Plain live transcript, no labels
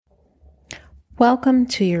Welcome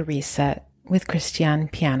to your reset with Christiane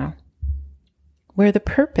Piano, where the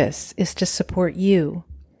purpose is to support you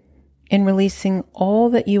in releasing all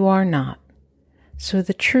that you are not, so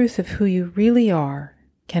the truth of who you really are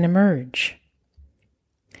can emerge.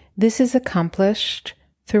 This is accomplished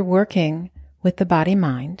through working with the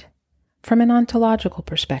body-mind from an ontological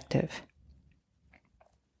perspective.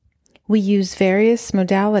 We use various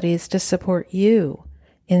modalities to support you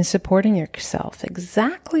in supporting yourself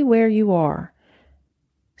exactly where you are,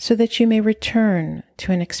 so that you may return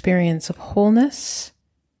to an experience of wholeness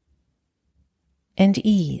and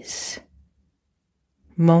ease,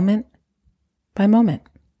 moment by moment.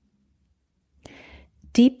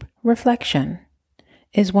 Deep reflection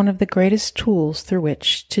is one of the greatest tools through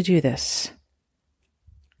which to do this.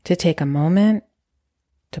 To take a moment,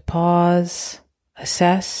 to pause,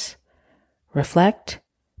 assess, reflect,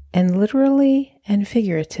 and literally and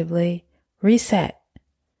figuratively reset,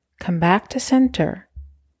 come back to center,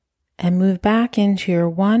 and move back into your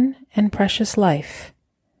one and precious life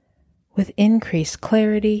with increased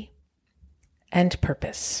clarity and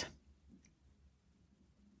purpose.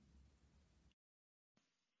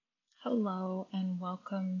 Hello and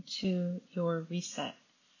welcome to your reset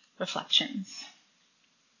reflections.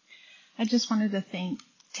 I just wanted to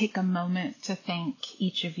take a moment to thank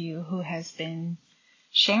each of you who has been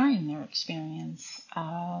sharing their experience,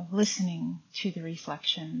 listening to the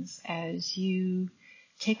reflections as you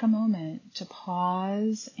take a moment to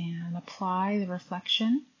pause and apply the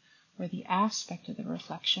reflection or the aspect of the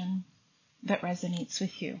reflection that resonates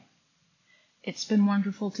with you. It's been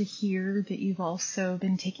wonderful to hear that you've also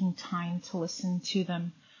been taking time to listen to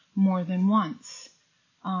them more than once,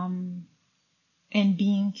 and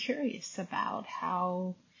being curious about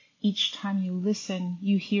how each time you listen,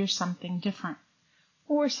 you hear something different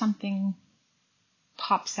or something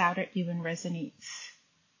pops out at you and resonates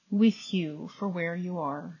with you for where you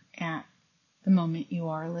are at the moment you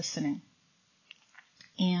are listening.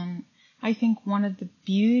 And I think one of the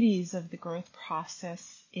beauties of the growth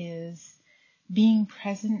process is being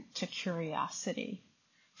present to curiosity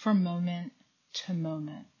from moment to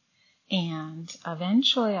moment. And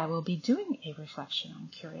eventually I will be doing a reflection on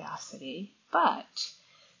curiosity, but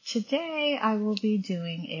today I will be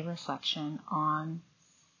doing a reflection on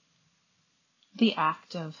the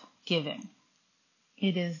act of giving.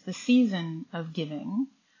 It is the season of giving,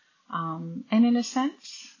 and in a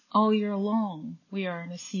sense, all year long, we are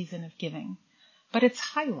in a season of giving, but it's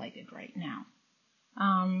highlighted right now.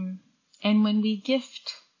 And when we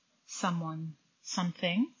gift someone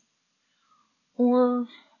something, or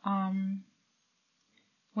when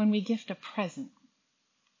we gift a present,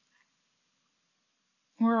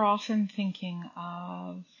 we're often thinking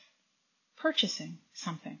of purchasing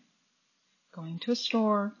something, going to a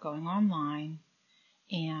store, going online,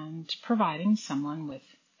 and providing someone with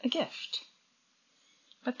a gift.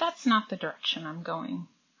 But that's not the direction I'm going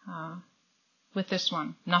with this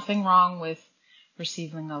one. Nothing wrong with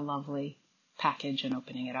receiving a lovely package and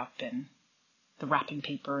opening it up and the wrapping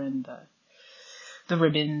paper and the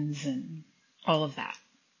ribbons and all of that.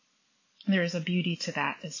 There is a beauty to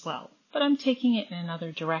that as well. But I'm taking it in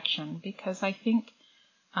another direction because I think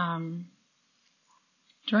during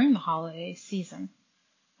the holiday season,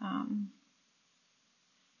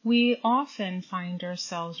 we often find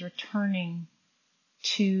ourselves returning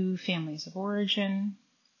to families of origin,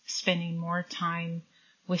 spending more time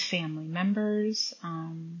with family members,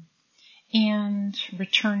 and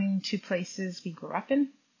returning to places we grew up in.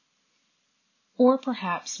 Or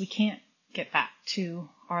perhaps we can't get back to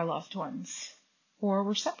our loved ones, or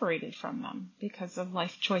we're separated from them because of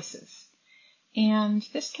life choices. And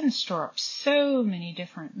this can store up so many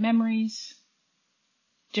different memories,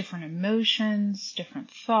 different emotions, different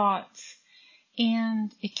thoughts,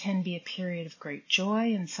 and it can be a period of great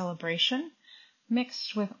joy and celebration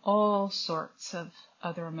mixed with all sorts of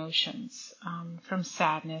other emotions, from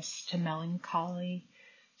sadness to melancholy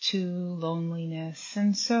to loneliness.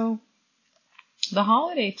 And so the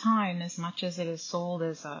holiday time, as much as it is sold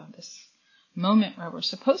as this moment where we're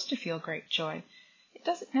supposed to feel great joy, it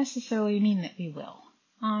doesn't necessarily mean that we will.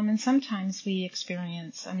 And sometimes we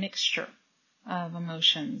experience a mixture of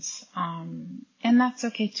emotions, and that's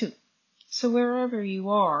okay too. So wherever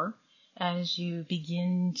you are, as you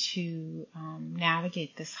begin to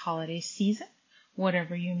navigate this holiday season,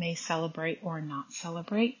 whatever you may celebrate or not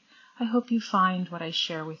celebrate, I hope you find what I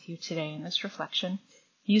share with you today in this reflection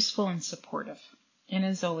useful and supportive. And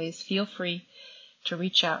as always, feel free to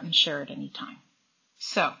reach out and share at any time.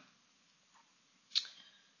 So,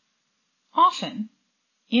 often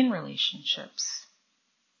in relationships,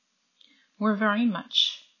 we're very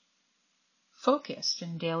much focused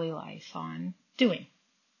in daily life on doing.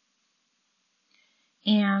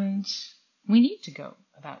 And we need to go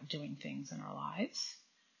about doing things in our lives,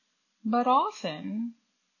 but often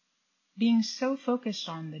being so focused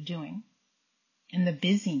on the doing and the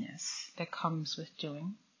busyness that comes with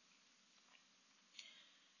doing,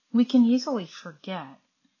 we can easily forget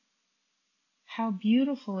how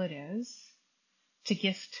beautiful it is to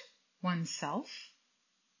gift oneself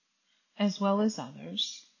as well as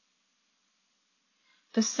others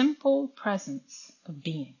the simple presence of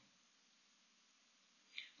being.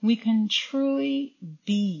 We can truly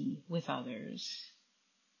be with others,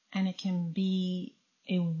 and it can be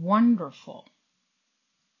a wonderful,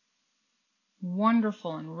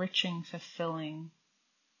 enriching, fulfilling,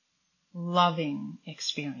 loving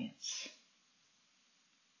experience.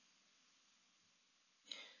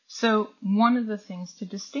 So one of the things to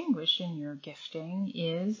distinguish in your gifting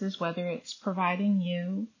is whether it's providing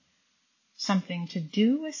you something to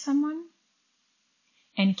do with someone,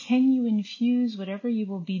 and can you infuse whatever you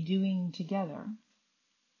will be doing together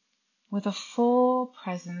with a full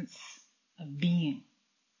presence of being.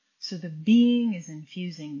 So the being is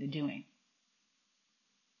infusing the doing.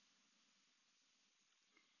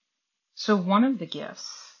 So one of the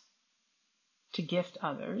gifts to gift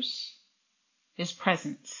others is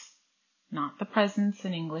presence. Not the presence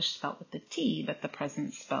in English spelt with the T, but the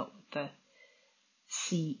presence spelt with the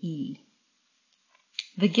C-E.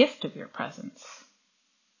 The gift of your presence.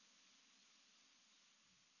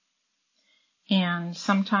 And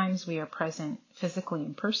sometimes we are present physically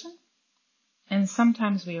in person, and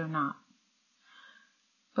sometimes we are not.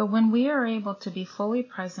 But when we are able to be fully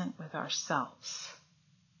present with ourselves,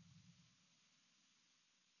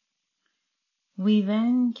 we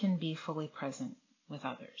then can be fully present with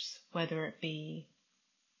others, whether it be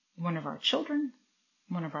one of our children,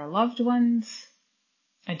 one of our loved ones,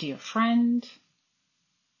 a dear friend,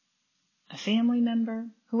 a family member,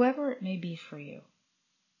 whoever it may be for you.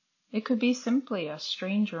 It could be simply a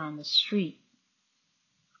stranger on the street,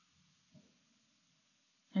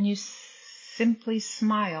 and you simply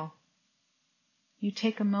smile. You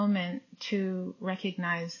take a moment to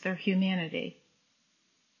recognize their humanity.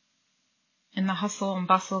 In the hustle and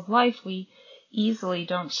bustle of life, we easily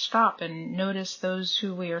don't stop and notice those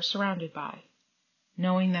who we are surrounded by,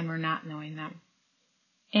 knowing them or not knowing them.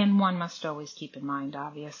 And one must always keep in mind,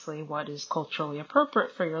 obviously, what is culturally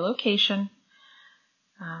appropriate for your location.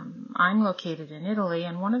 I'm located in Italy,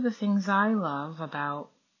 and one of the things I love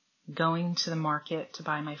about going to the market to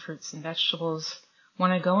buy my fruits and vegetables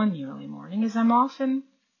when I go in the early morning is I'm often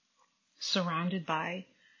surrounded by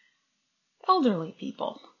elderly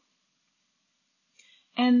people.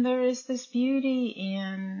 And there is this beauty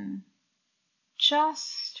in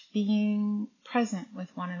just being present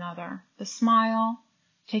with one another. The smile,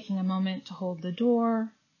 taking a moment to hold the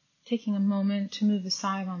door, taking a moment to move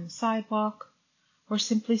aside on the sidewalk, or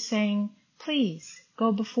simply saying, please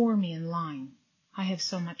go before me in line. I have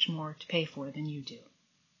so much more to pay for than you do.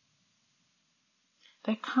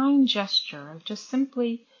 That kind gesture of just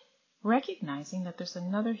simply recognizing that there's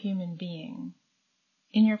another human being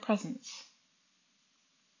in your presence.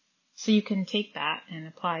 So you can take that and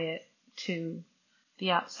apply it to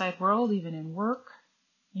the outside world, even in work.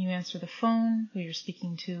 You answer the phone, who you're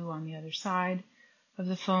speaking to on the other side of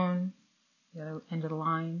the phone, the other end of the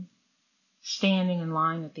line, standing in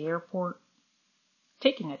line at the airport,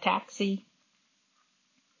 taking a taxi,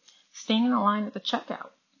 staying in a line at the checkout,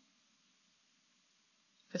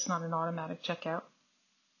 if it's not an automatic checkout.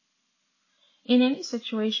 In any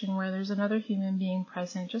situation where there's another human being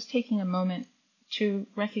present, just taking a moment to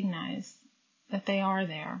recognize that they are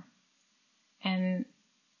there. And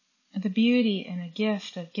the beauty and a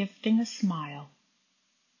gift of gifting a smile,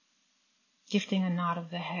 gifting a nod of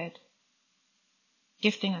the head,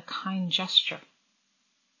 gifting a kind gesture.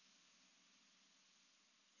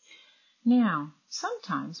 Now,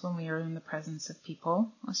 sometimes when we are in the presence of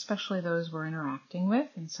people, especially those we're interacting with,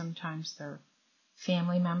 and sometimes they're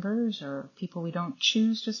family members or people we don't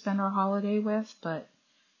choose to spend our holiday with, but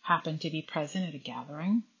happen to be present at a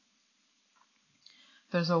gathering,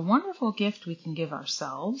 there's a wonderful gift we can give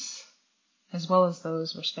ourselves, as well as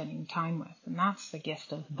those we're spending time with, and that's the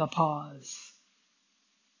gift of the pause.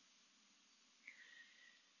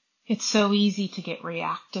 It's so easy to get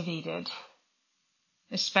reactivated,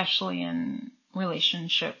 especially in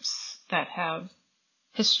relationships that have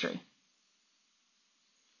history.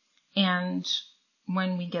 And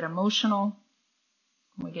when we get emotional,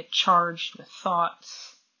 when we get charged with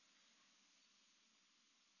thoughts,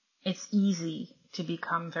 it's easy to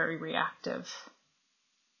become very reactive.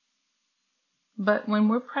 But when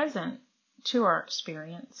we're present to our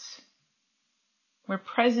experience, we're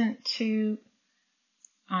present to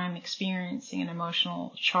I'm experiencing an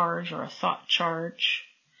emotional charge or a thought charge.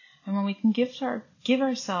 And when we can give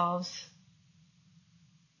ourselves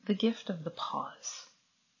the gift of the pause.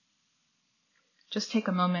 Just take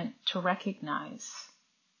a moment to recognize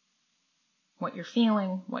what you're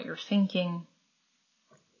feeling, what you're thinking,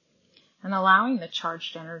 and allowing the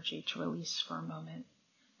charged energy to release for a moment.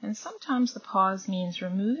 And sometimes the pause means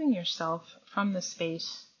removing yourself from the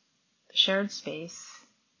space, the shared space.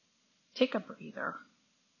 Take a breather.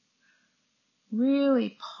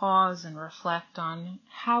 Really pause and reflect on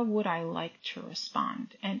how would I like to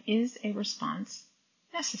respond, and is a response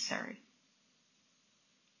necessary?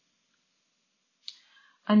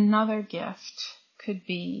 Another gift could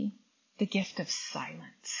be the gift of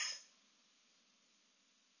silence.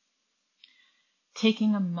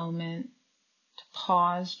 Taking a moment to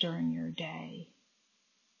pause during your day.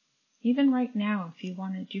 Even right now, if you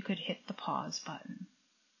wanted, you could hit the pause button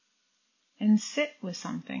and sit with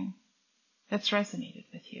something that's resonated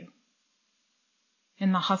with you.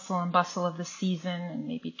 In the hustle and bustle of the season, and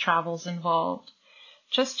maybe travel's involved,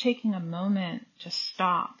 just taking a moment to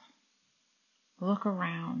stop, look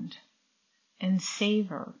around, and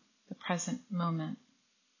savor the present moment.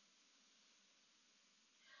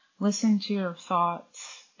 Listen to your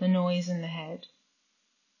thoughts, the noise in the head,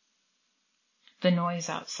 the noise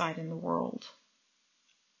outside in the world,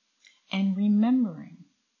 and remembering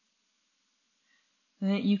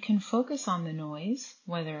that you can focus on the noise,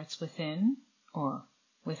 whether it's within or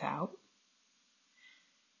without,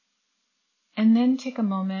 and then take a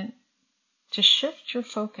moment to shift your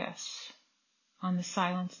focus on the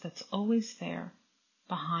silence that's always there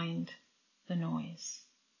behind the noise.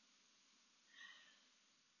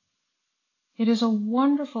 It is a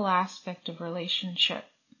wonderful aspect of relationship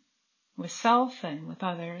with self and with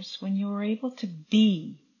others when you are able to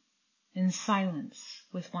be in silence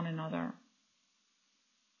with one another.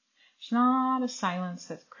 It's not a silence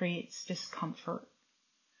that creates discomfort,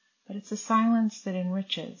 but it's a silence that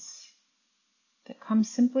enriches, that comes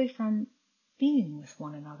simply from being with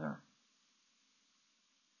one another.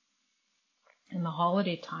 And the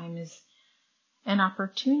holiday time is an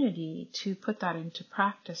opportunity to put that into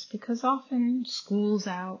practice, because often school's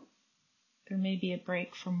out, there may be a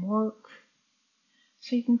break from work,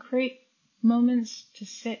 so you can create moments to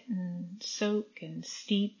sit and soak and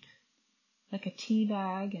steep like a tea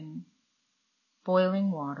bag in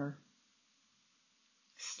boiling water.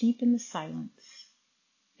 Steep in the silence.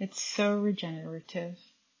 It's so regenerative.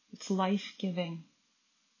 It's life-giving.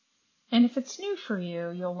 And if it's new for you,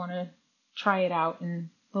 you'll want to try it out in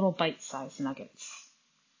little bite-sized nuggets.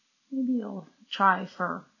 Maybe you'll try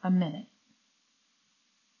for a minute.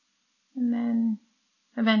 And then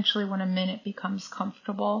eventually when a minute becomes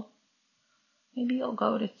comfortable, maybe you'll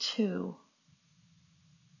go to 2.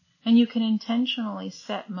 And you can intentionally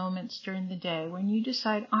set moments during the day when you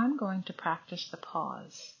decide, I'm going to practice the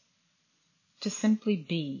pause, to simply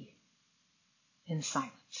be in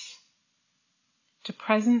silence, to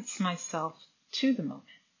presence myself to the moment,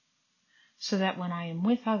 so that when I am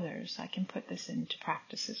with others, I can put this into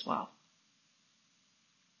practice as well.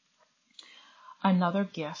 Another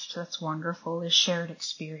gift that's wonderful is shared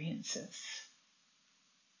experiences.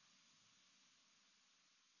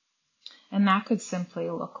 And that could simply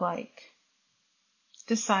look like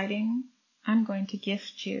deciding I'm going to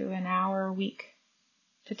gift you an hour a week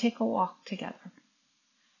to take a walk together.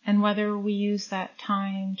 And whether we use that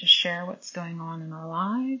time to share what's going on in our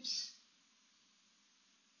lives,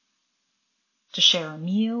 to share a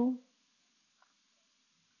meal,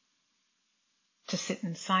 to sit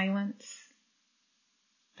in silence,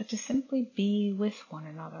 but to simply be with one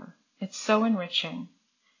another. It's so enriching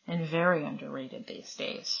and very underrated these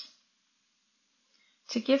days.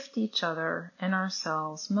 To gift each other and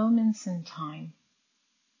ourselves moments in time,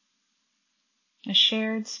 a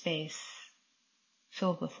shared space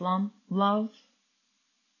filled with love,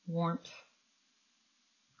 warmth,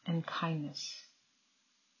 and kindness,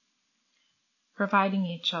 providing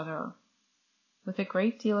each other with a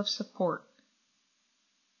great deal of support,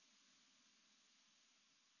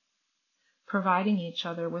 providing each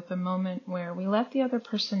other with a moment where we let the other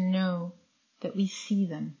person know that we see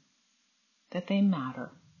them, that they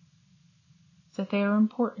matter, that they are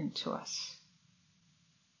important to us.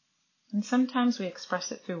 And sometimes we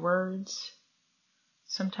express it through words,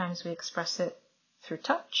 sometimes we express it through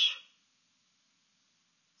touch,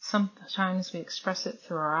 sometimes we express it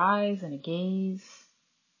through our eyes and a gaze.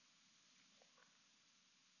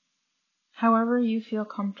 However you feel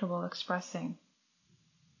comfortable expressing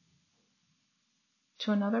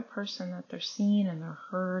to another person that they're seen and they're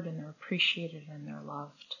heard and they're appreciated and they're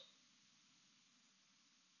loved.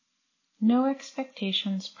 No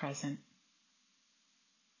expectations present.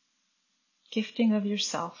 Gifting of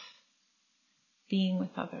yourself. Being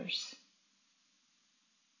with others.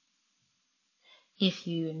 If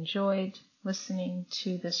you enjoyed listening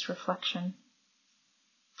to this reflection,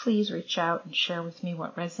 please reach out and share with me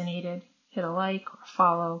what resonated. Hit a like or a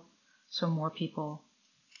follow so more people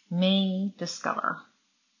may discover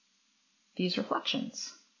these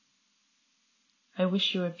reflections. I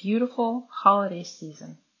wish you a beautiful holiday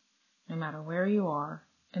season, no matter where you are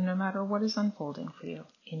and no matter what is unfolding for you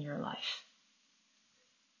in your life.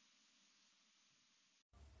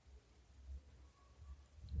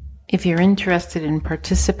 If you're interested in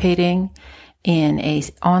participating in an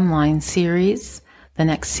online series, the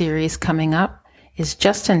next series coming up is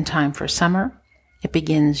just in time for summer. It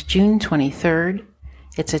begins June 23rd.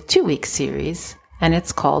 It's a 2-week series, and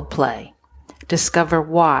it's called Play. Discover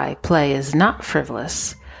why play is not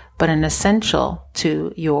frivolous, but an essential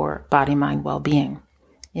to your body-mind well-being.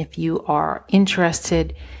 If you are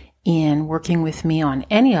interested in working with me on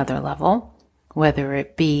any other level, whether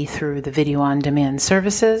it be through the video-on-demand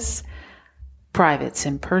services, privates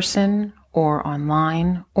in person or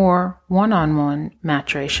online, or one-on-one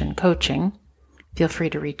maturation coaching, feel free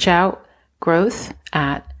to reach out,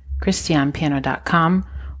 growth@christianepiano.com,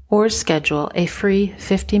 or schedule a free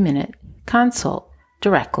 50-minute consult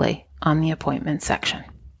directly on the appointment section.